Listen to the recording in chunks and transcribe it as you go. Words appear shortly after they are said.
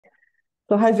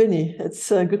So hi, Vinny. It's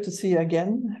good to see you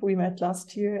again. We met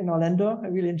last year in Orlando. I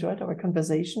really enjoyed our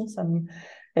conversations. I'm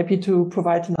happy to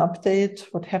provide an update,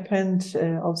 what happened,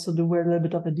 also do a little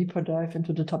bit of a deeper dive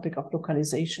into the topic of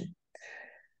localization.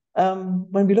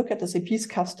 When we look at SAP's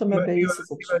customer base...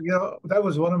 that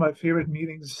was one of my favorite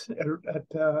meetings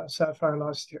at Sapphire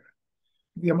last year.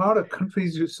 The amount of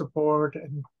countries you support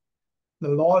and the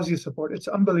laws you support, it's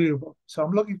unbelievable. So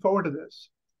I'm looking forward to this.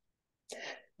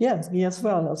 Yes, me as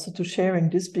well, also to sharing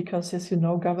this, because as you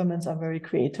know, governments are very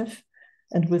creative.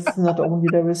 And with not only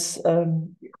there is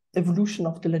evolution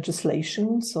of the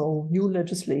legislation, so new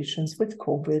legislations with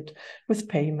COVID, with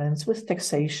payments, with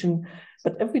taxation.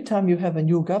 But every time you have a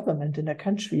new government in a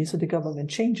country, so the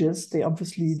government changes, they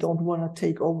obviously don't want to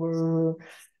take over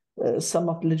some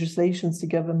of the legislations the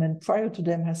government prior to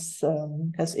them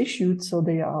has issued. So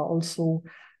they are also...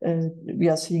 we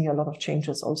are seeing a lot of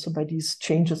changes also by these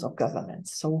changes of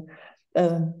governments. So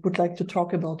would like to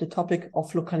talk about the topic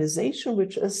of localization,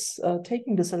 which is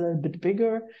taking this a little bit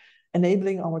bigger,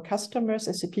 enabling our customers,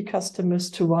 SAP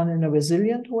customers, to run in a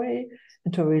resilient way,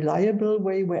 into a reliable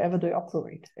way wherever they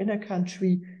operate, in a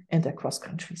country and across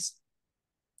countries.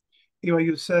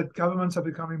 You said governments are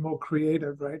becoming more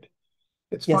creative, right?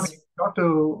 It's Yes. funny, you talk to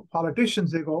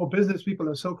politicians, they go, oh, business people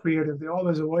are so creative. They're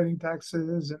always avoiding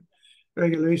taxes and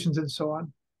regulations and so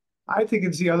on. I think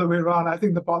it's the other way around. I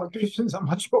think the politicians are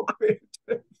much more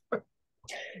creative.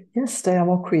 Yes, they are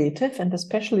more creative, and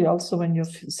especially also when you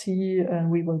see,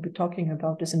 we will be talking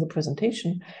about this in the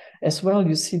presentation as well,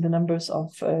 you see the numbers of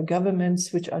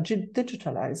governments which are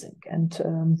digitalizing and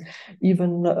even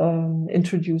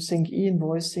introducing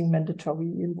e-invoicing, mandatory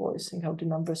e-invoicing, how the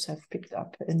numbers have picked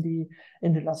up in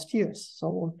the last years.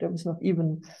 So there was not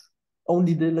even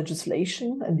only the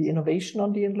legislation and the innovation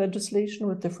on the legislation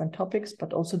with different topics,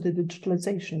 but also the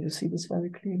digitalization. You see this very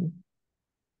clearly.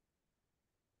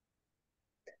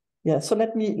 Yeah, so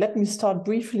let me start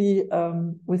briefly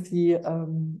with the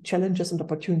challenges and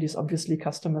opportunities obviously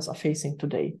customers are facing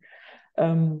today.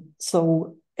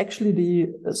 So actually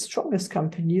the strongest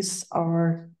companies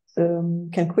are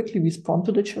can quickly respond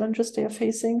to the challenges they are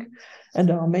facing, and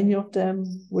there are many of them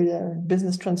where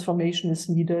business transformation is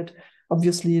needed.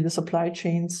 Obviously, the supply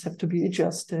chains have to be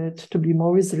adjusted to be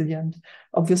more resilient.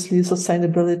 Obviously,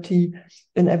 sustainability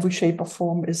in every shape or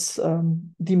form is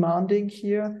demanding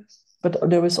here, but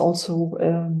there is also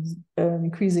an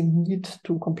increasing need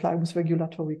to comply with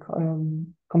regulatory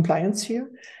compliance here,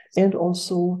 and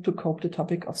also to cope the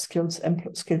topic of skilled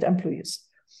employees.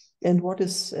 And what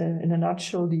is, in a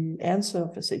nutshell, the answer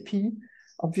of SAP?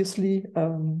 Obviously,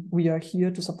 we are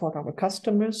here to support our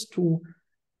customers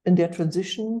in their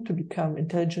transition to become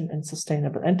intelligent and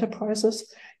sustainable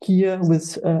enterprises. Here with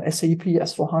SAP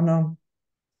S/4HANA,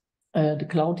 the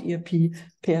cloud ERP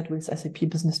paired with SAP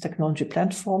Business Technology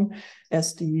Platform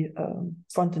as the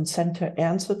front and center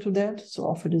answer to that. So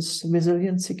offer this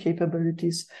resiliency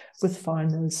capabilities with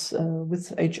finance,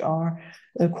 with HR,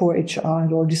 core HR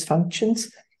and all these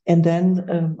functions. And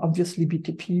then obviously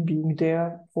BTP being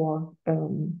there for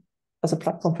as a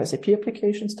platform for SAP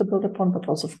applications to build upon, but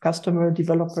also for customer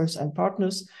developers and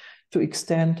partners to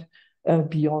extend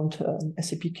beyond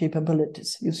SAP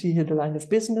capabilities. You see here the line of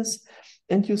business,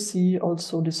 and you see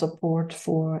also the support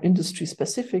for industry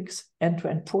specifics,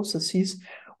 end-to-end processes,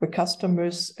 where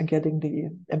customers are getting the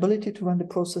ability to run the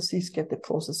processes, get the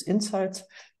process insights,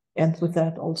 and with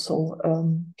that also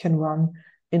can run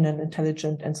in an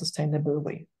intelligent and sustainable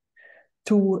way.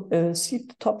 To see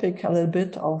the topic a little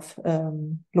bit of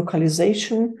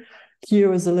localization,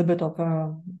 here is a little bit of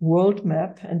a world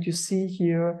map, and you see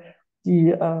here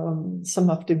some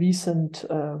of the recent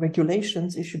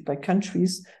regulations issued by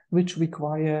countries which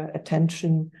require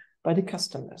attention by the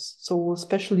customers. So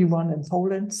especially one in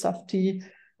Poland, SAFTI,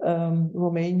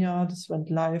 Romania, this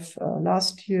went live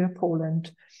last year,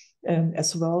 Poland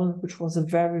as well, which was a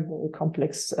very, very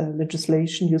complex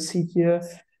legislation. You see here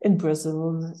in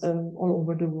Brazil, all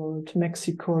over the world,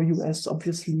 Mexico, US,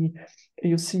 obviously,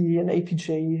 you see in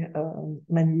APJ,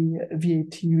 many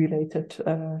VAT-related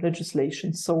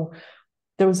legislation. So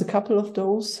there is a couple of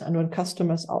those, and when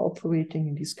customers are operating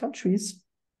in these countries,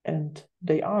 and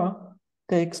they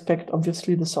expect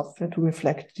obviously the software to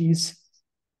reflect these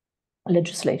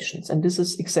legislations. And this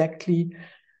is exactly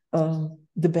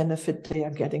the benefit they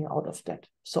are getting out of that.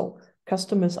 So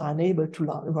customers are enabled to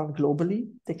run globally.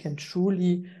 They can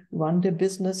truly run their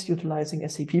business utilizing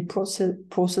SAP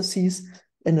processes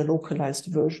in a localized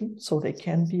version, so they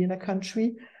can be in a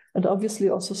country, and obviously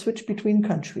also switch between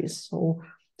countries. So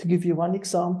to give you one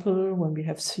example, when we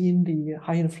have seen the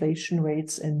high inflation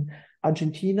rates in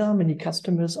Argentina, many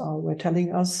customers were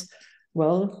telling us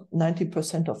well,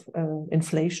 90%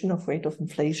 of rate of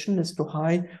inflation is too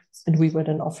high, and we were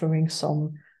then offering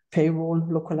some payroll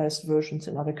localized versions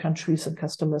in other countries, and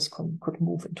customers could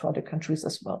move into other countries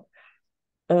as well.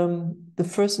 The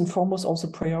first and foremost also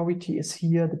priority is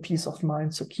here the peace of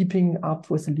mind, so keeping up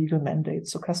with the legal mandate,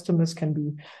 so customers can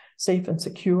be safe and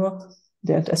secure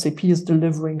that SAP is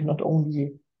delivering not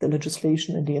only the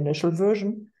legislation in the initial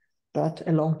version, but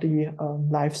along the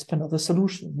lifespan of the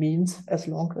solution. Means as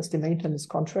long as the maintenance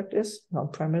contract is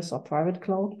on-premise or private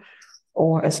cloud,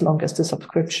 or as long as the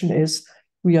subscription is,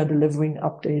 we are delivering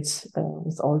updates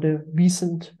with all the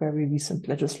very recent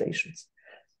legislations.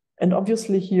 And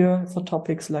obviously here for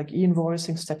topics like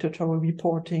e-invoicing, statutory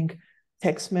reporting,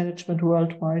 tax management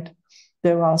worldwide,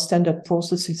 there are standard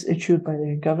processes issued by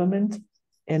the government.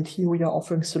 And here we are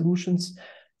offering solutions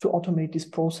to automate these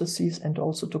processes and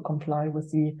also to comply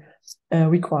with the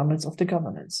requirements of the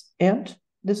governments. And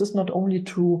this is not only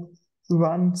to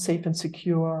run safe and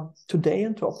secure today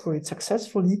and to operate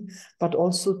successfully, but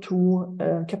also to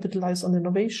capitalize on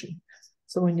innovation.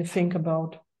 So when you think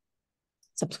about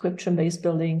subscription-based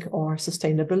billing or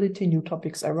sustainability, new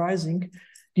topics arising,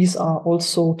 these are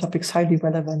also topics highly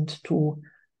relevant to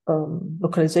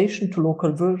localization, to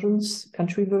local versions,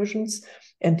 country versions.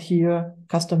 And here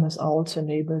customers are also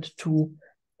enabled to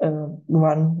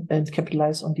run and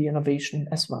capitalize on the innovation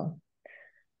as well.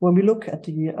 When we look at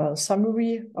the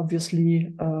summary,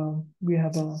 obviously we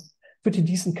have a pretty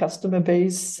decent customer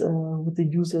base with the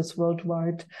users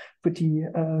worldwide, pretty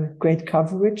great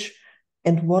coverage.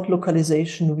 And what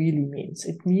localization really means.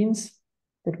 It means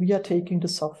that we are taking the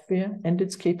software and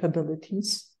its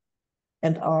capabilities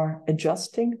and are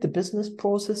adjusting the business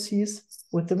processes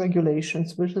with the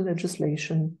regulations, with the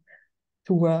legislation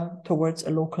towards a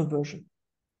local version.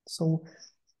 So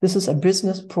this is a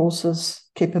business process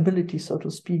capability, so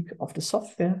to speak, of the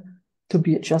software to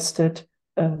be adjusted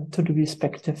to the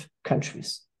respective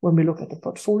countries. When we look at the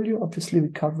portfolio, obviously we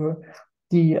cover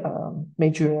the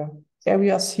major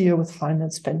areas here with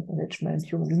finance, spend management,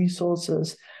 human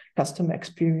resources, customer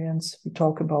experience. We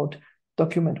talk about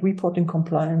document reporting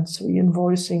compliance,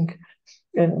 e-invoicing,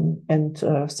 and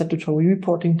statutory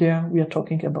reporting there. We are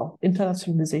talking about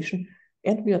internationalization,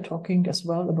 and we are talking as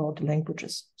well about the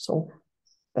languages. So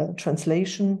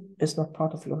translation is not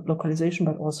part of localization,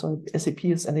 but also SAP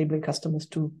is enabling customers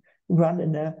to run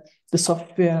in the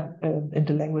software in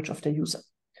the language of their user.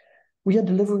 We are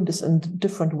delivering this in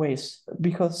different ways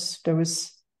because there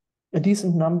is a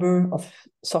decent number of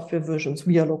software versions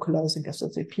we are localizing as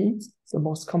SAP, the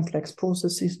most complex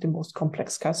processes, the most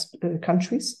complex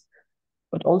countries,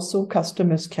 but also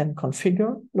customers can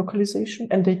configure localization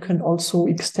and they can also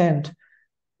extend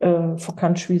for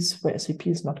countries where SAP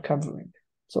is not covering.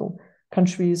 So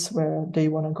countries where they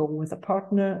want to go with a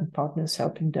partner and partners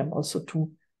helping them also to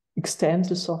extend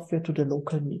the software to the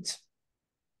local needs.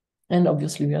 And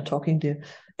obviously we are talking the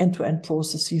end-to-end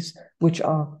processes, which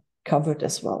are covered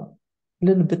as well. A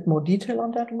little bit more detail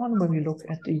on that one when we look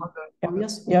at the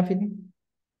areas. Yeah, Vinny?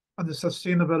 On the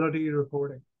sustainability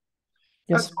reporting.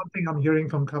 Yes. That's one thing I'm hearing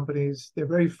from companies. They're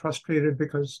very frustrated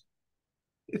because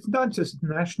it's not just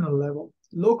national level.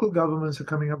 Local governments are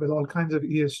coming up with all kinds of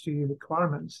ESG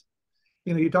requirements.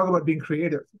 You know, you talk about being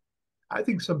creative. I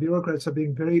think some bureaucrats are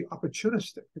being very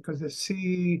opportunistic because they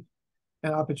see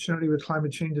an opportunity with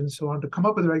climate change and so on to come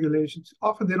up with regulations.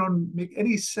 Often they don't make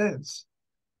any sense.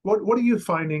 What are you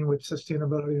finding with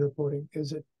sustainability reporting?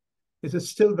 Is it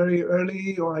still very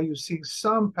early, or are you seeing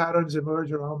some patterns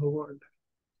emerge around the world?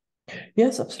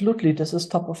 Yes, absolutely. This is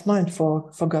top of mind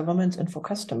for governments and for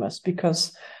customers,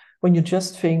 because when you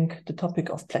just think the topic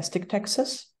of plastic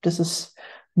taxes, this is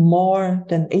more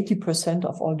than 80%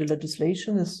 of all the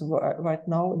legislation is right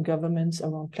now in governments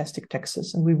around plastic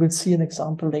taxes. And we will see an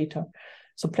example later.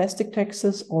 So plastic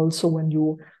taxes, also when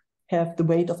you have the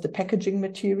weight of the packaging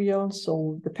material.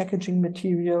 So the packaging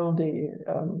material,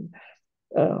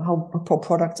 how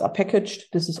products are packaged,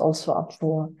 this is also up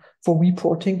for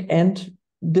reporting and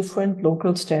different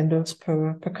local standards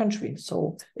per country.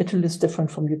 So Italy is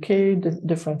different from UK,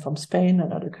 different from Spain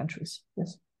and other countries.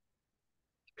 Yes.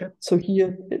 Okay. So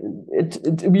here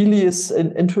it really is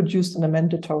introduced in a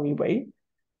mandatory way,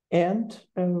 and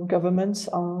governments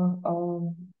are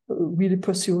really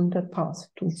pursuing that path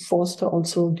to foster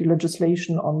also the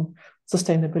legislation on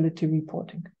sustainability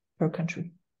reporting per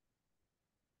country.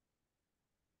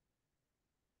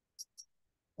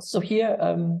 So here,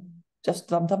 just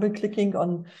double-clicking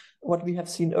on what we have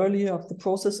seen earlier of the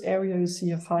process area, you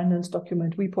see a finance,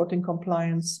 document reporting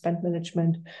compliance, spend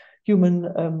management,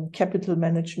 human capital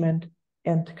management,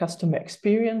 and customer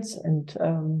experience.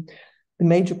 And the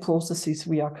major processes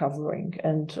we are covering.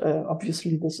 And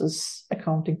obviously this is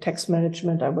accounting, tax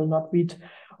management. I will not read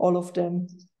all of them,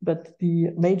 but the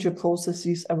major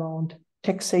processes around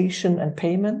taxation and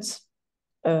payments,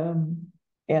 and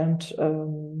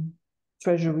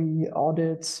treasury,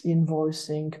 audits,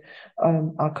 invoicing,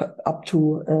 are up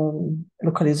to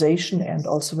localization and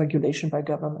also regulation by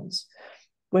governments.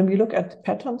 When we look at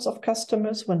patterns of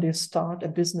customers, when they start a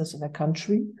business in a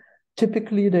country,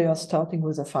 typically they are starting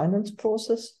with a finance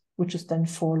process, which is then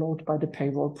followed by the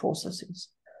payroll processes.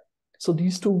 So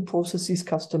these two processes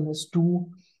customers do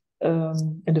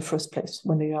in the first place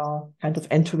when they are kind of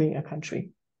entering a country.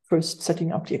 First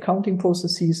setting up the accounting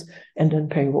processes and then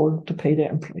payroll to pay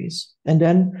their employees. And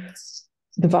then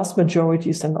the vast majority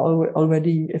is then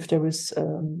already, if there is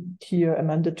here a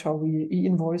mandatory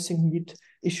e-invoicing need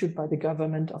issued by the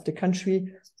government of the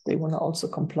country, they want to also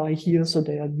comply here. So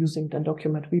they are using the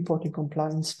document reporting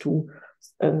compliance to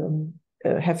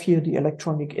have here the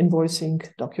electronic invoicing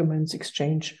documents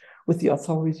exchange with the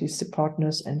authorities, the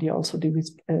partners, and also the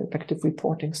respective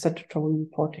reporting, statutory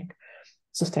reporting,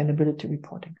 sustainability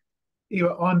reporting.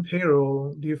 On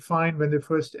payroll, do you find when they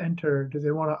first enter, do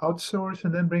they want to outsource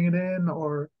and then bring it in,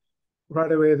 or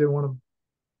right away they want to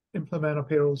implement a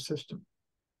payroll system?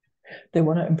 They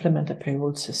want to implement a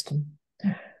payroll system.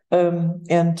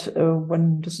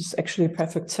 When this is actually a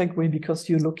perfect segue, because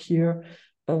you look here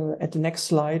at the next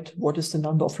slide, what is the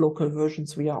number of local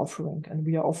versions we are offering? And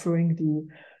we are offering the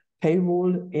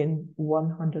payroll in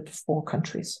 104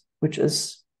 countries, which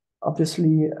is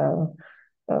obviously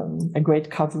a great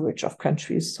coverage of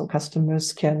countries. So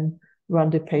customers can run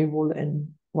the payroll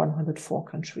in 104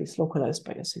 countries, localized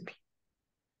by SAP.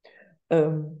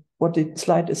 What the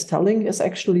slide is telling is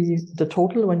actually the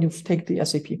total when you take the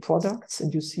SAP products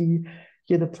and you see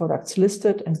here the products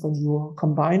listed, and when you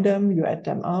combine them, you add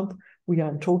them up, we are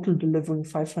in total delivering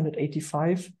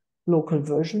 585 local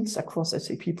versions across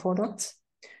SAP products.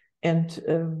 And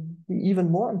the even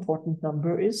more important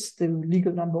number is the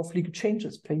number of legal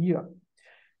changes per year.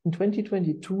 In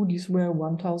 2022, these were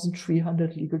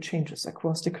 1,300 legal changes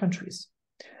across the countries.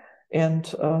 And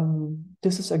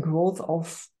this is a growth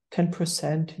of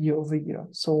 10% year over year.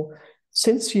 So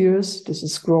since years, this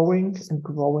is growing and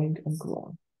growing and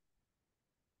growing.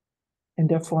 And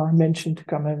therefore, I mentioned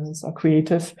governments are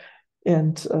creative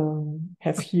and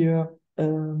have here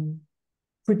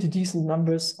pretty decent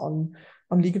numbers on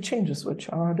legal changes, which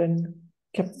are then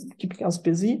keeping us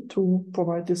busy to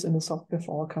provide this in the software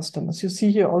for our customers. You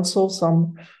see here also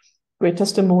some great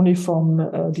testimony from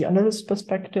the analyst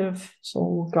perspective.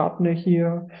 So Gartner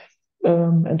here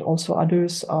and also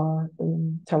others are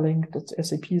telling that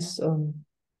SAP's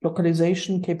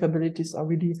localization capabilities are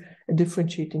really a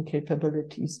differentiating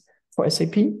capabilities for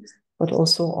SAP, but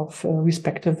also of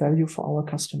respective value for our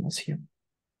customers here.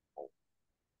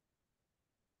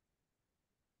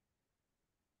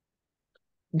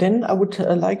 Then I would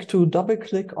like to double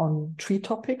click on 3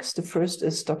 topics. The first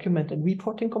is document and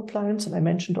reporting compliance. And I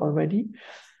mentioned already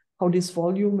how this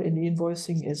volume in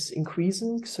invoicing is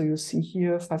increasing. So you see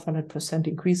here 500%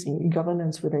 increase in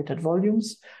governance related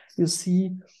volumes. You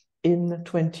see in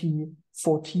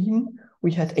 2014,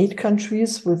 we had 8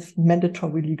 countries with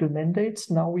mandatory legal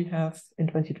mandates. Now we have in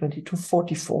 2022,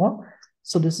 44.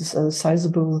 So this is a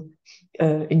sizable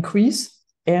increase,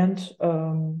 and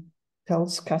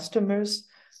tells customers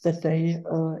that they,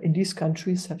 in these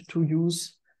countries, have to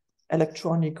use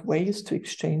electronic ways to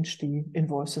exchange the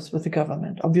invoices with the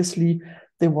government. Obviously,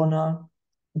 they want to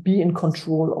be in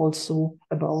control also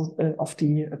about of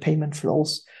the payment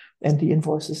flows and the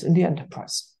invoices in the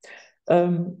enterprise.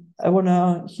 I want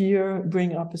to here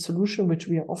bring up a solution which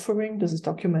we are offering. This is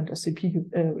SAP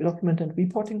document and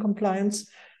reporting compliance.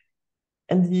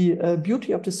 And the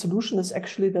beauty of the solution is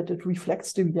actually that it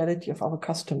reflects the reality of our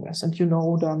customers. And you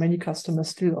know, there are many customers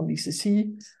still on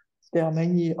ECC. There are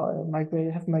many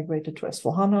have migrated to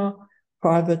S/4HANA,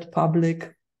 private,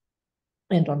 public,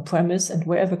 and on-premise. And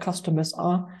wherever customers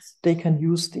are, they can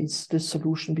use this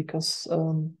solution because,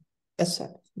 as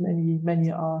said,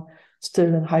 many are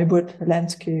still in hybrid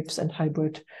landscapes and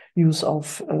hybrid use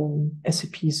of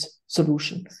SAP's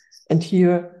solution. And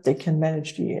here they can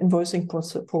manage the invoicing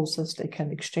process, they can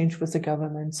exchange with the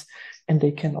governments, and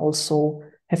they can also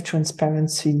have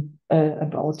transparency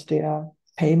about their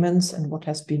payments and what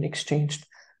has been exchanged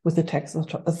with the tax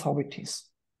authorities.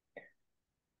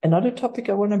 Another topic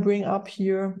I want to bring up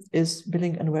here is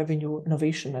billing and revenue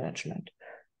innovation management.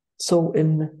 So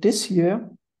in this year,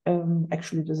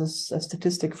 actually this is a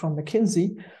statistic from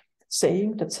McKinsey,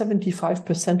 saying that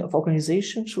 75% of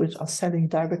organizations which are selling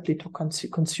directly to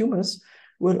consumers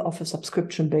will offer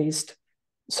subscription-based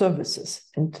services.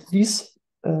 And these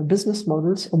business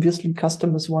models, obviously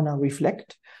customers want to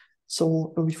reflect.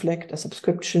 So reflect a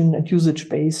subscription and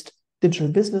usage-based digital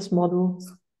business model.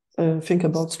 Think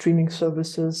about streaming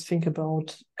services, think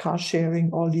about car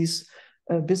sharing, all these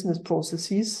business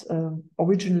processes.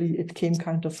 Originally, it came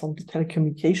kind of from the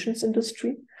telecommunications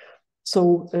industry.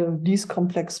 So these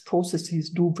complex processes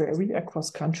do vary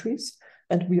across countries.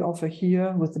 And we offer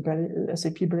here with the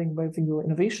SAP Billing Revenue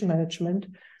Innovation Management,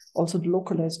 also the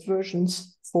localized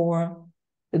versions for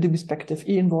the respective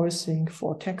e-invoicing,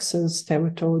 for taxes,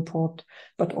 territory report,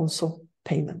 but also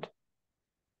payment.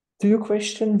 To your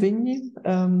question, Vinny,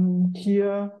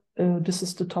 here, this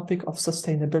is the topic of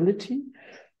sustainability.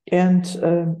 And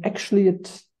actually,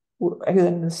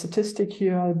 again, the statistic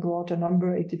here, I brought a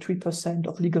number, 83%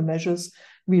 of legal measures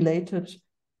related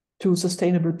to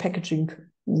sustainable packaging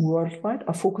worldwide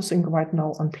are focusing right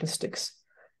now on plastics.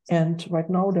 And right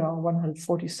now, there are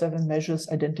 147 measures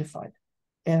identified.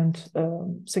 And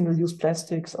single-use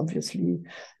plastics, obviously,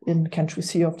 in countries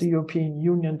here of the European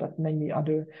Union, but many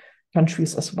other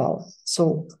countries as well.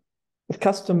 So what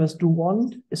customers do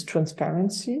want is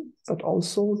transparency, but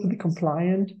also to be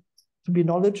compliant, to be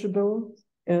knowledgeable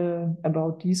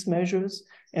about these measures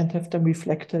and have them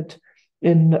reflected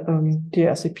in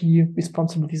the SAP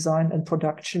responsible design and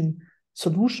production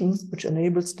solution, which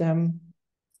enables them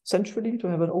centrally to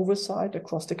have an oversight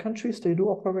across the countries they do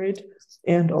operate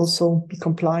and also be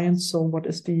compliant. So what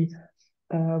is the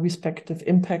respective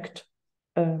impact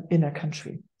in a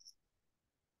country?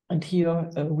 And here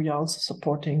we are also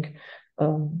supporting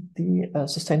the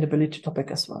sustainability topic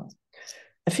as well.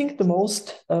 I think the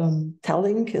most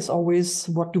telling is always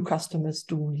what do customers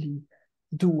really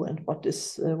do and what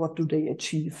do they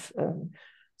achieve?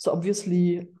 So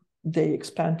obviously they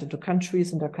expand into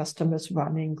countries and their customers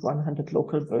running 100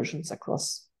 local versions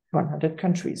across 100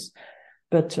 countries.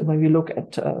 But when we look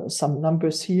at some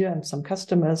numbers here and some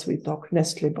customers, we talk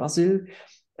Nestlé Brazil.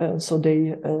 So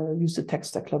they use the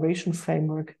tax declaration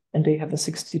framework and they have a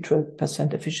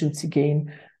 62% efficiency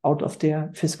gain out of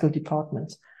their fiscal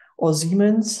departments. Or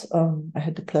Siemens, I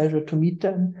had the pleasure to meet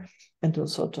them and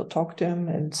also to talk to them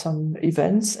in some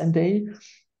events, and they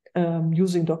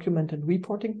using document and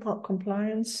reporting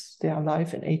compliance. They are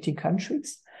live in 18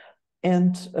 countries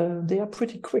and they are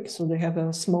pretty quick. So they have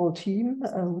a small team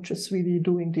which is really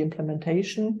doing the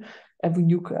implementation, every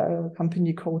new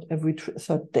company code every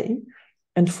third day.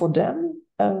 And for them,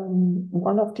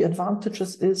 one of the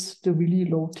advantages is the really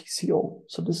low TCO.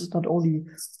 So this is not only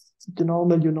the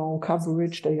normal,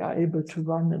 coverage they are able to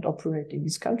run and operate in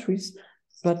these countries,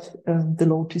 but the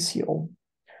low TCO.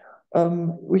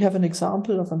 We have an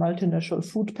example of a multinational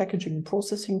food packaging and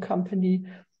processing company,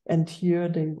 and here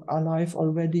they are live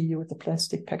already with the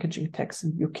plastic packaging tax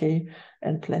in the UK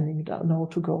and planning now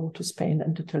to go to Spain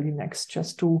and Italy next.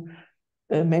 Just to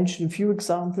mention a few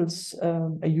examples,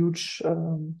 a huge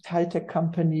high-tech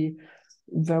company,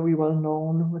 very well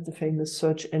known with the famous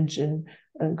search engine,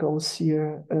 goes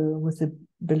here with the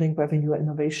billing revenue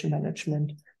innovation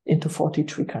management into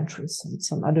 43 countries, and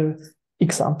some other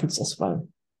examples as well.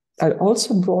 I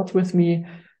also brought with me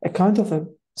a kind of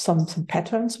some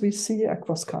patterns we see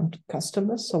across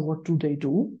customers. So what do they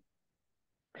do?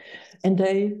 And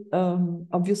they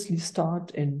obviously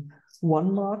start in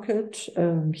one market,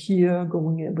 here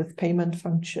going in with payment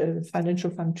function,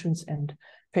 financial functions and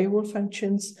payroll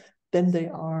functions. Then they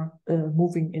are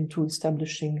moving into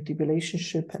establishing the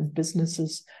relationship and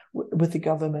businesses with the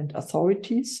government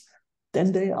authorities.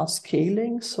 Then they are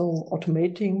scaling, so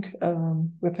automating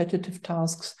repetitive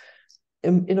tasks,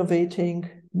 innovating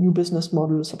new business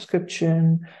model,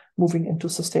 subscription, moving into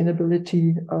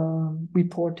sustainability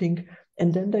reporting.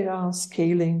 And then they are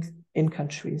scaling in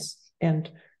countries. And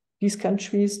these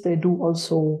countries, they do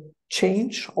also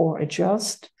change or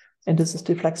adjust. And this is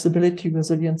the flexibility,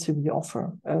 resiliency we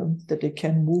offer, that they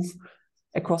can move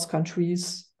across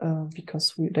countries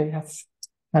because they have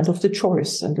kind of the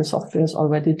choice and the software is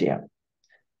already there.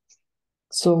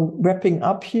 So wrapping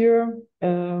up here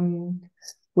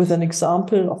with an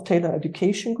example of Taylor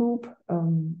Education Group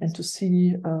and to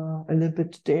see a little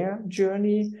bit their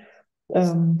journey.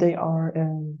 They are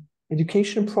an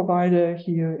education provider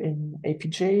here in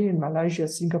APJ, in Malaysia,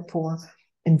 Singapore,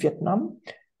 in Vietnam.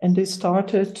 And they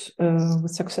started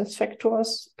with success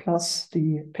factors plus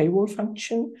the payroll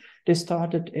function. They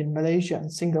started in Malaysia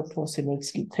and Singapore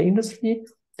simultaneously.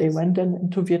 They went then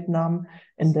into Vietnam,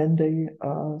 and then they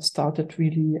started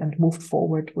really and moved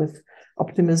forward with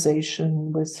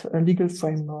optimization, with a legal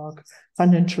framework,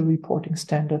 financial reporting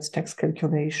standards, tax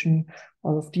calculation,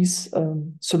 all of these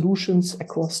solutions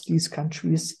across these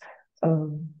countries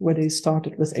where they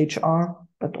started with HR,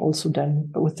 but also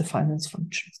then with the finance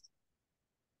function.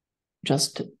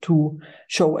 just to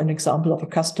show an example of a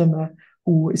customer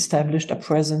who established a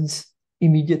presence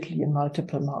immediately in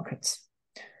multiple markets.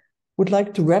 Would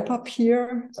like to wrap up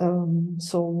here.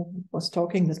 So was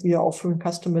talking that we are offering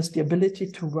customers the ability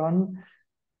to run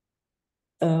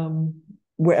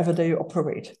wherever they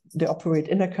operate. They operate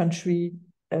in a country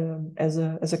as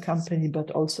a company, but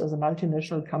also as a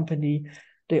multinational company,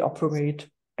 they operate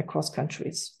across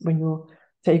countries. When you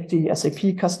take the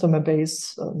SAP customer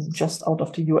base just out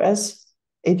of the US,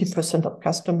 80% of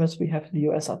customers we have in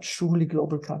the US are truly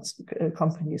global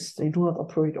companies. They do not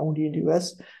operate only in the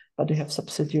US, but they have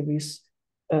subsidiaries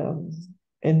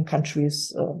in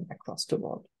countries across the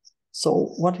world.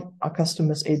 So what are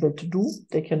customers able to do?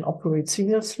 They can operate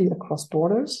seamlessly across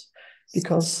borders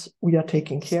because we are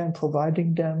taking care and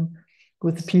providing them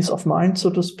with peace of mind, so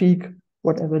to speak,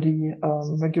 whatever the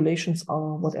regulations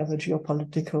are, whatever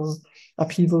geopolitical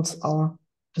upheavals are,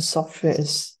 the software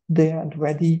is there and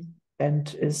ready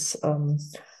and is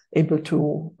able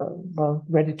to,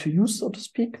 ready to use, so to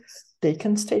speak. They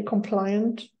can stay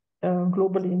compliant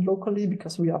globally and locally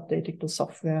because we are updating the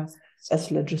software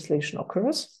as legislation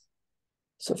occurs.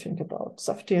 So think about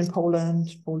SAP in Poland.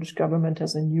 Polish government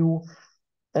has a new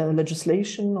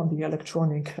legislation on the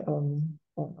electronic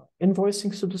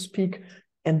invoicing, so to speak.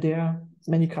 And there are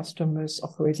many customers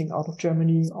operating out of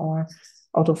Germany or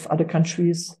out of other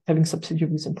countries having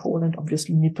subsidiaries in Poland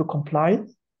obviously need to comply.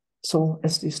 So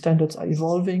as these standards are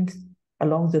evolving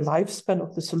along the lifespan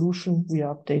of the solution, we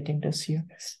are updating this here.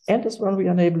 And as well, we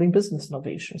are enabling business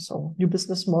innovation. So new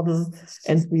business model,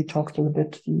 and we talked a little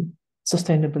bit the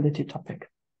sustainability topic.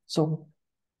 So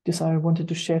this I wanted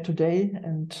to share today,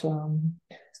 and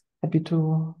happy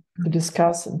to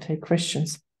discuss and take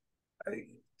questions.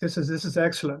 This is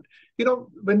excellent. You know,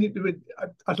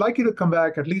 I'd like you to come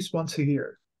back at least once a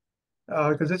year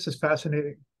because this is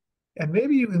fascinating, and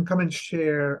maybe you can come and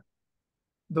share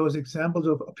those examples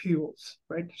of upheavals,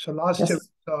 right? So last year we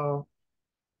saw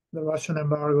the Russian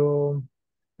embargo,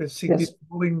 with CP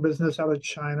moving business out of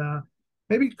China.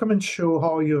 Maybe come and show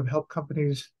how you have helped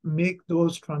companies make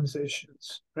those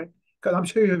transitions, right? Because I'm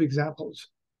sure you have examples.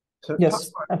 So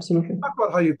absolutely. Talk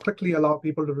about how you quickly allow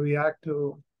people to react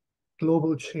to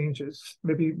global changes.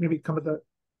 Maybe come with a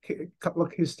couple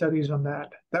of case studies on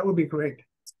that. That would be great.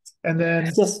 And then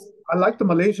I like the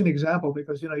Malaysian example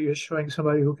because you're showing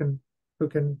somebody who can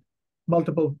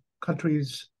multiple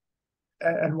countries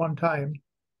at one time.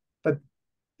 But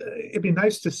it'd be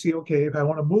nice to see, okay, if I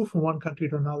want to move from one country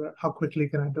to another, how quickly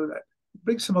can I do that?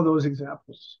 Bring some of those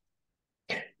examples.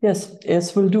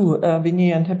 Yes, we'll do,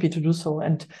 Vinny, and happy to do so.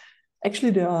 And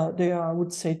actually, there are, I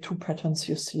would say, two patterns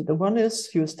you see. The one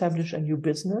is you establish a new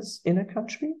business in a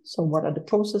country. So what are the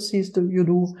processes that you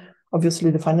do? Obviously,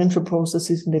 the financial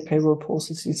processes and the payroll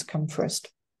processes come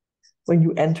first when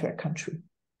you enter a country.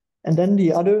 And then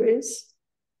the other is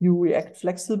you react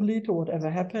flexibly to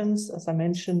whatever happens. As I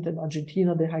mentioned, in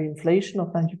Argentina, the high inflation of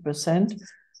 90%.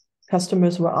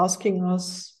 Customers were asking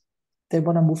us, they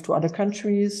want to move to other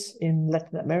countries. In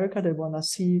Latin America, they want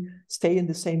to stay in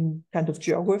the same kind of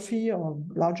geography or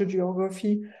larger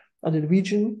geography of the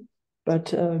region.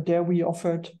 But there we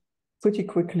offered pretty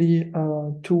quickly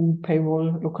 2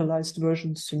 payroll localized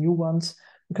versions to new ones.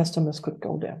 And customers could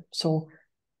go there. So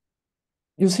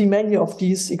you see many of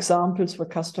these examples where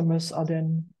customers are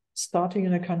then starting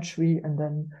in a country and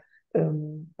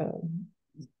then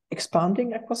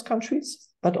expanding across countries,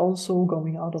 but also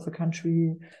going out of a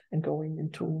country and going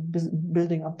into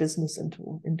building up business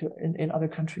in other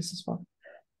countries as well.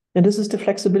 And this is the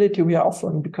flexibility we are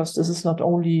offering because this is not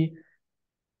only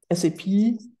SAP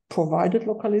provided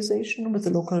localization with the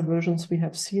local versions we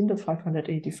have seen, the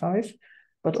 585,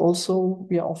 but also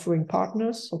we are offering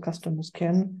partners so customers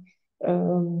can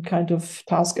kind of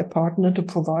task a partner to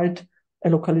provide a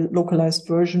localized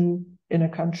version in a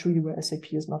country where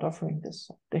SAP is not offering this.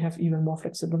 So they have even more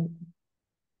flexibility.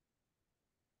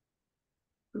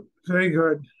 Very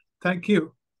good. Thank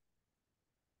you.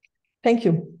 Thank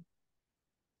you.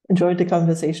 Enjoyed the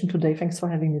conversation today. Thanks for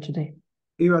having me today.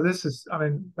 Eva,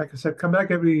 like I said, come back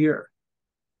every year.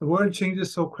 The world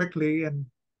changes so quickly and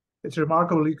it's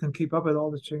remarkable you can keep up with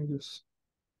all the changes.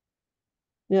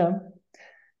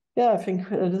 Yeah, I think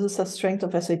this is a strength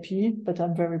of SAP, but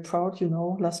I'm very proud,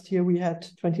 last year we had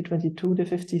 2022, the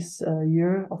 50th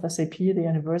year of SAP, the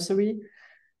anniversary.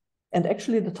 And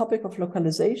actually the topic of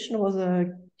localization was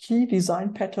a key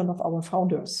design pattern of our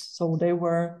founders. So they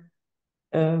were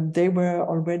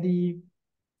already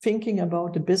thinking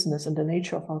about the business and the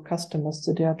nature of our customers,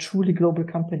 that they are truly global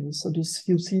companies. So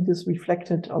you see this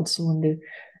reflected also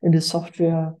in the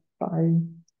software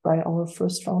by our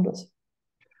first founders.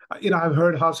 I've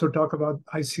heard Hasso talk about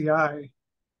ICI,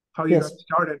 how you got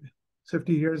started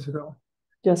 50 years ago.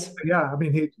 Yes. But yeah, I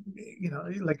mean,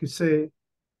 like you say,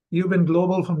 you've been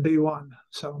global from day one.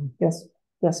 So yes.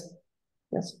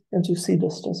 And you see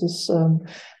this is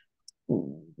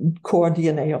core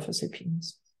DNA of SAP.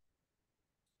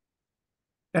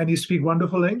 And you speak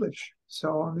wonderful English.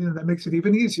 So that makes it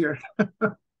even easier.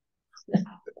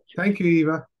 Thank you,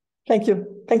 Eva. Thank you,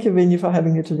 Vinny, for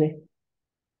having me today.